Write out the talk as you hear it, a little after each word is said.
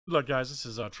Good luck, guys. This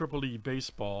is Triple E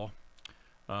Baseball,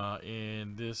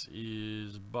 and this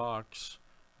is box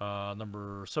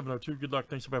number 702. Good luck.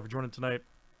 Thanks everybody for joining tonight.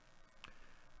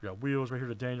 We got wheels right here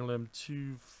to Daniel M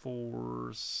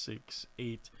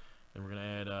 2468, and we're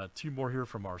gonna add 2 more here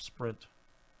from our sprint.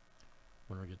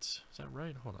 Winner gets, is that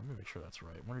right? Hold on, let me make sure that's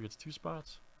right. Winner gets 2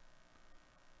 spots.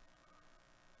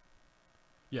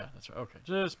 Yeah, that's right. Okay,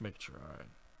 just make sure. All right.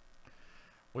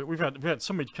 We've had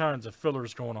so many kinds of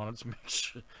fillers going on. It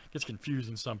gets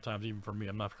confusing sometimes, even for me.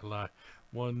 I'm not gonna lie.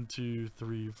 1, 2,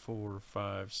 3, 4,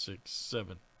 5, 6,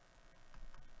 7.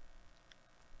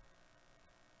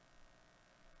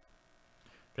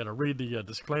 Gotta read the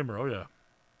disclaimer. Oh yeah.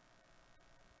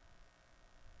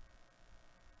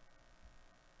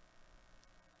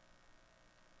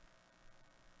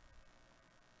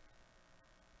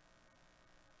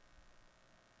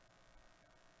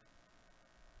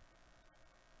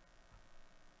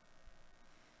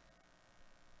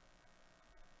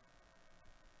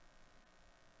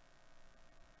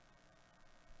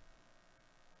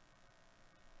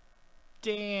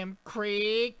 Damn,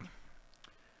 Craig.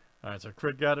 Alright, so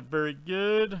Craig got it very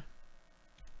good.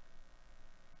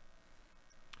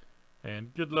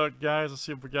 And good luck, guys. Let's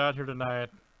see what we got here tonight.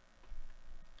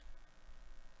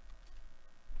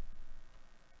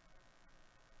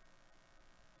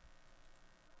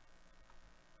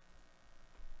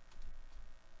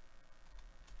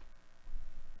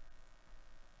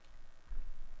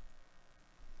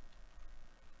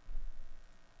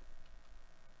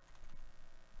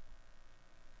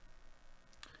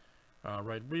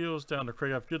 Right wheels down to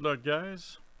Craig. Good luck,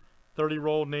 guys. 30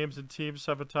 roll names and teams,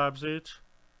 7 times each.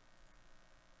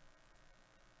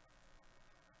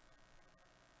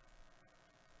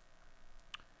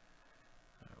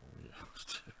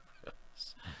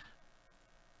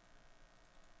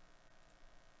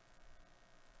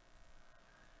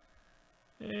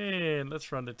 And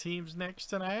let's run the teams next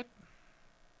tonight.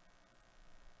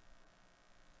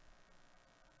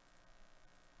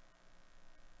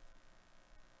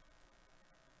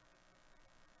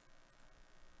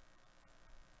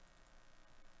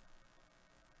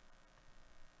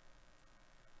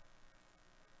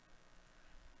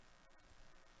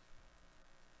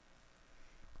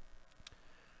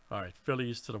 All right,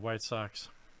 Phillies to the White Sox.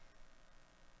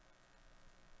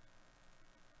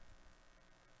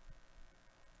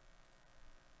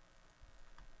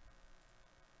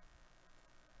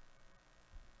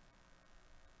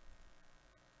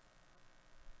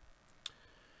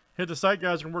 Hit the site,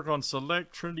 guys. We're going to work on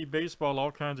Select, Trinity Baseball, all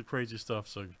kinds of crazy stuff.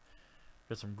 So,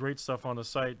 got some great stuff on the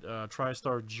site.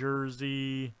 TriStar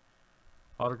Jersey,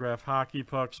 autograph hockey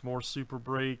pucks, more Super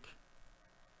Break.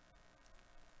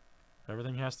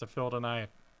 Everything has to fill tonight.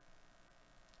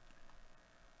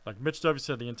 Like Mitch W.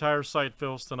 said, the entire site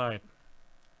fills tonight.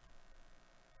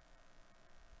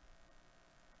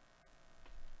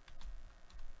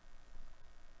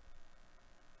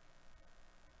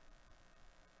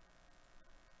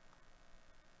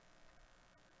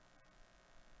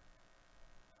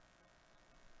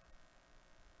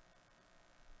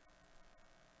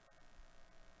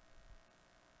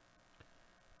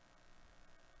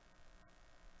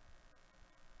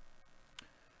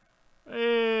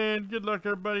 And good luck,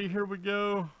 everybody. Here we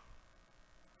go.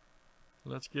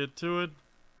 Let's get to it.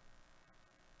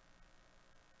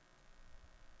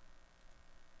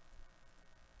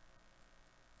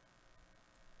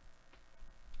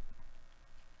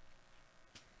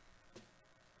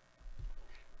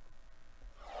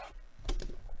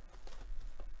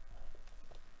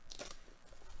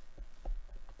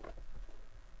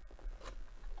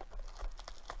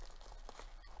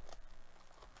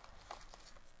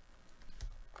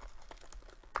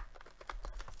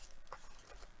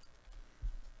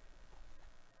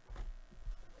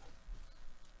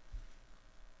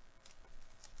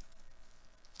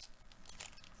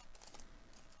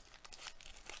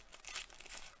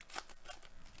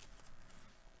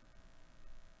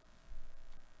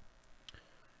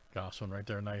 Gosh, one right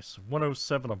there, nice.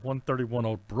 107 of 131,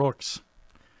 old Brooks.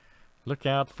 Look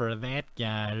out for that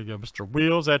guy. Here you go, Mr.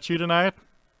 Wheels. That you tonight?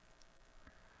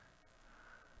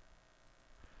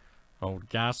 Old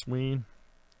Gasween.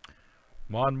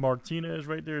 Juan Martinez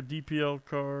right there, DPL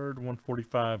card,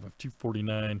 145 of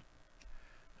 249.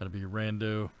 That'll be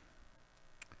Rando.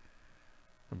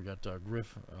 And we got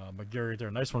Griff McGarry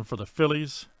there. Nice one for the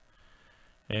Phillies.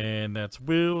 And that's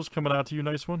Wheels coming out to you.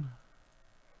 Nice one.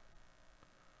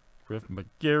 Griff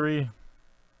McGarry.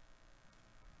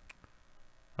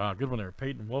 Good one there.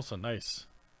 Peyton Wilson. Nice.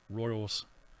 Royals.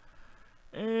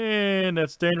 And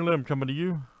that's Daniel M. coming to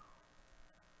you.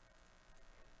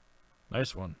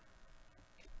 Nice one.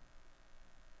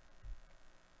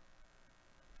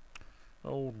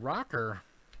 Old rocker.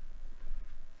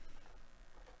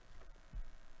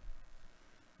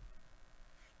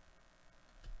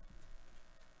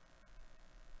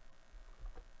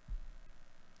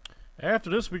 After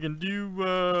this, we can do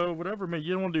whatever. Man,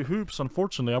 you don't want to do hoops,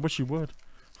 unfortunately. I wish you would.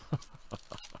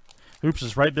 Hoops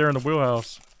is right there in the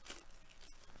wheelhouse.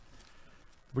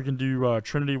 We can do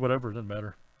Trinity, whatever. It doesn't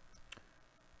matter.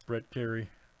 Brett Carey.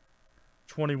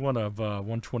 21 of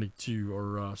 122,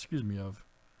 or excuse me, of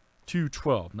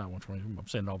 212. Not 120. I'm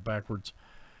saying it all backwards.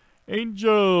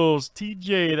 Angels.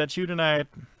 TJ, that's you tonight.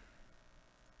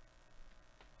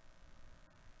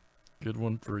 Good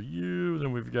one for you.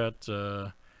 Then we've got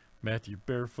Matthew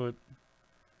Barefoot.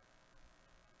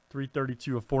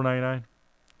 332 of 499.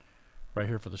 Right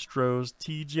here for the Stros.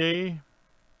 TJ.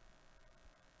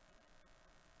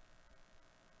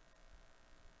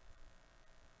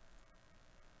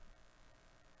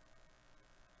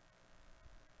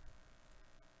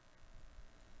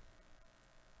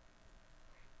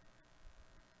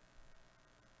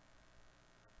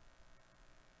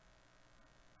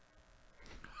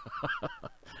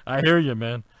 I hear you,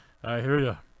 man. I hear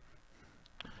you.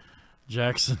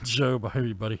 Jackson Job. I hear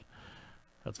you, buddy.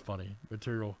 That's funny.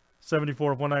 Material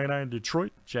 74 of 199.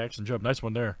 Detroit. Jackson Job. Nice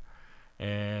one there.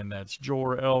 And that's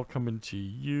Jor-El coming to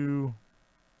you.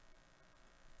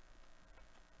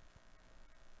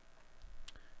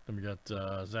 Then we got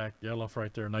Zach Yeloff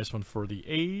right there. Nice one for the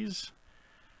A's.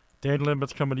 Daniel M.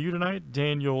 That's coming to you tonight.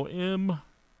 Daniel M.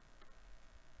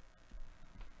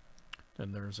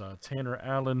 Then there's Tanner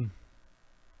Allen.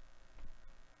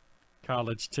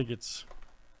 College tickets.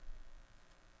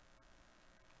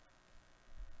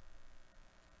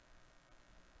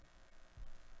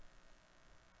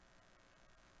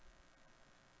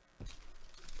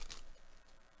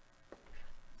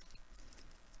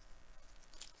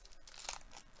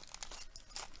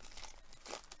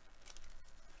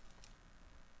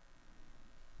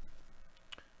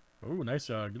 Oh, nice.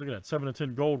 Look at that. 7 of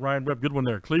 10 gold. Ryan Webb. Good one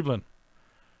there. Cleveland.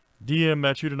 DM,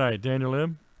 that's you tonight. Daniel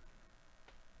M.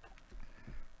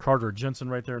 Carter Jensen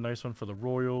right there. Nice one for the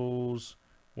Royals.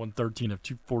 113 of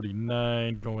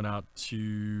 249. Going out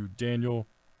to Daniel.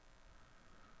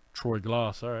 Troy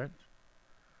Gloss. All right.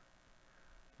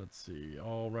 Let's see.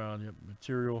 All around. Yep,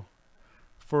 material.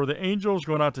 For the Angels,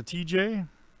 going out to TJ.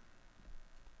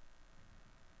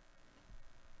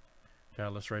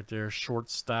 Catalyst right there.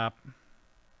 Shortstop.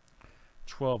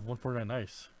 12, 149.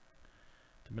 Nice.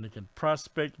 Dominican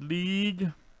Prospect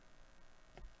League.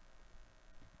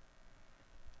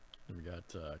 Then we got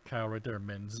Kyle right there.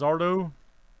 Manzardo.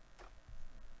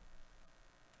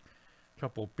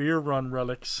 Couple beer run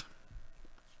relics.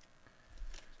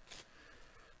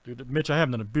 Dude, Mitch, I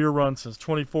haven't done a beer run since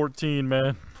 2014,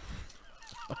 man.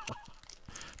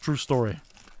 True story.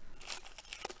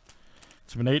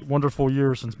 It's been 8 wonderful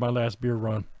years since my last beer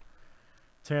run.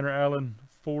 Tanner Allen,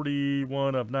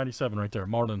 41 of 97 right there.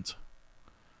 Marlins.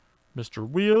 Mr.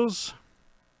 Wheels.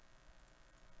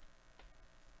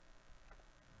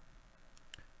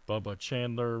 Bubba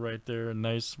Chandler right there.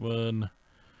 Nice one.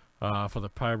 For the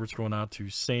Pirates, going out to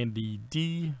Sandy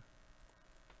D.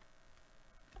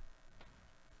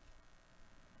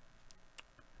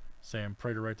 Sam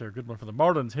Prater right there. Good one for the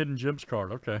Marlins. Hidden Gems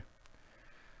card. Okay.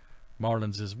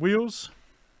 Marlins is Wheels.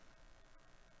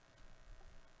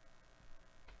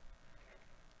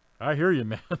 I hear you,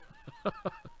 man.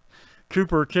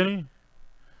 Cooper Kenny.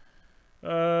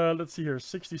 Let's see here.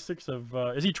 66 of...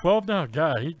 is he 12 now?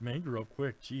 God, he grew up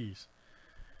quick. Jeez.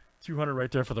 200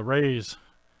 right there for the Rays.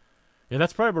 Yeah,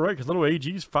 that's probably right, because little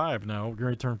AG's 5 now. We're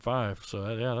going to turn 5.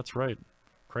 So, yeah, that's right.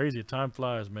 Crazy. Time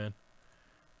flies, man.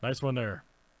 Nice one there.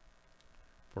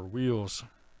 For Wheels.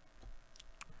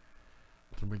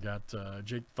 Then we got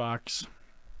Jake Fox.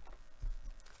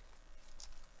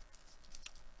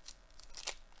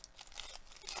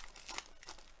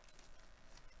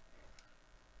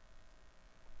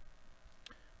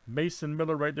 Mason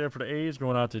Miller right there for the A's.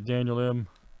 Going out to Daniel M.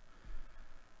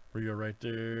 Rio right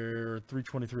there.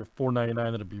 323 of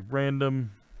 499. That'll be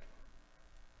random.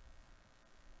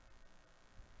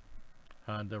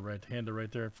 Honda right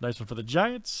there. Nice one for the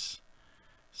Giants.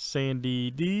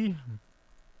 Sandy D.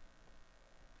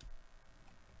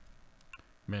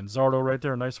 Manzardo right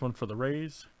there. Nice one for the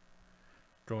Rays.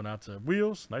 Going out to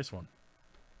Wheels. Nice one.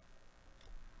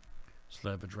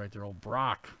 Slavage right there. Old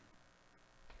Brock.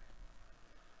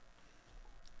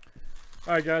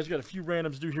 All right, guys. Got a few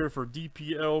randoms due here for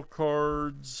DPL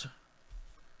cards.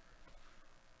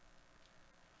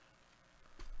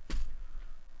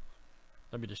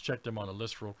 Let me just check them on the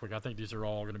list real quick. I think these are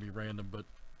all going to be random, but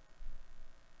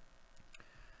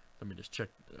let me just check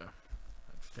that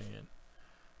fan.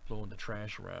 blowing the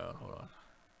trash around. Hold on.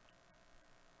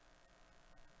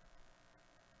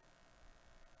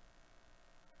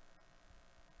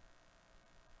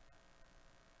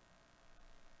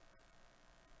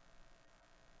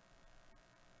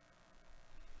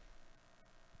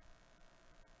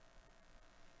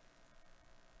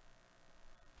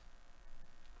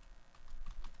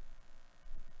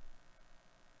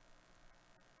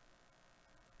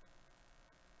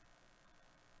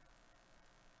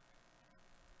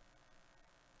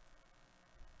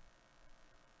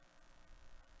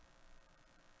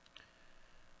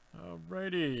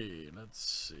 Alrighty, let's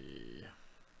see.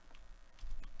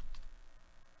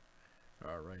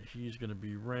 Alright, he's going to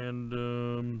be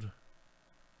randomed.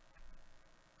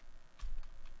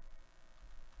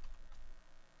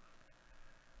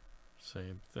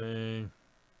 Same thing.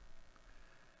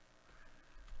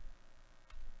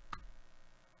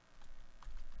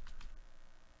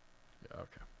 Yeah,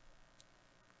 okay.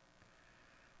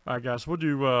 Alright, guys, we'll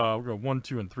go 1,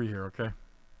 2, and 3 here, okay?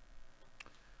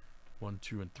 1,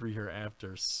 2, and 3 here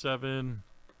after 7.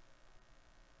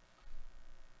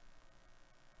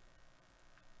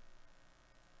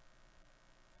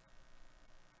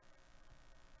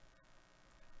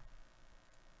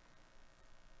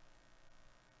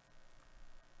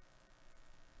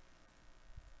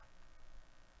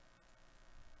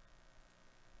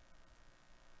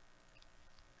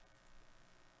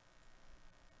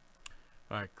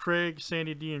 All right, Craig,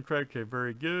 Sandy D, and Craig. Okay,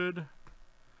 very good.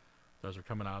 Those are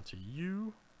coming out to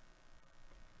you.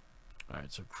 All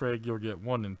right, so Craig, you'll get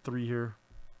 1 and 3 here.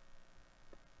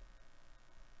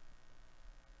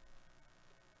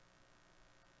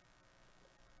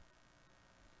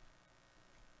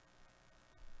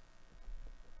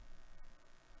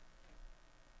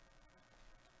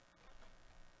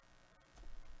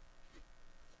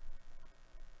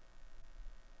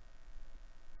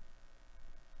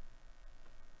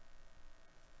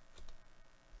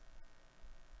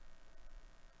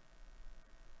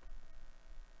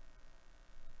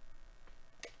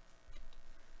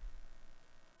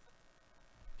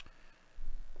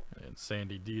 And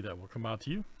Sandy D, that will come out to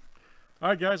you. All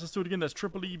right, guys, let's do it again. That's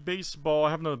Triple E Baseball.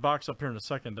 I have another box up here in a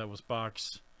second. That was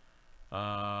box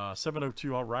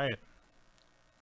 702. All right.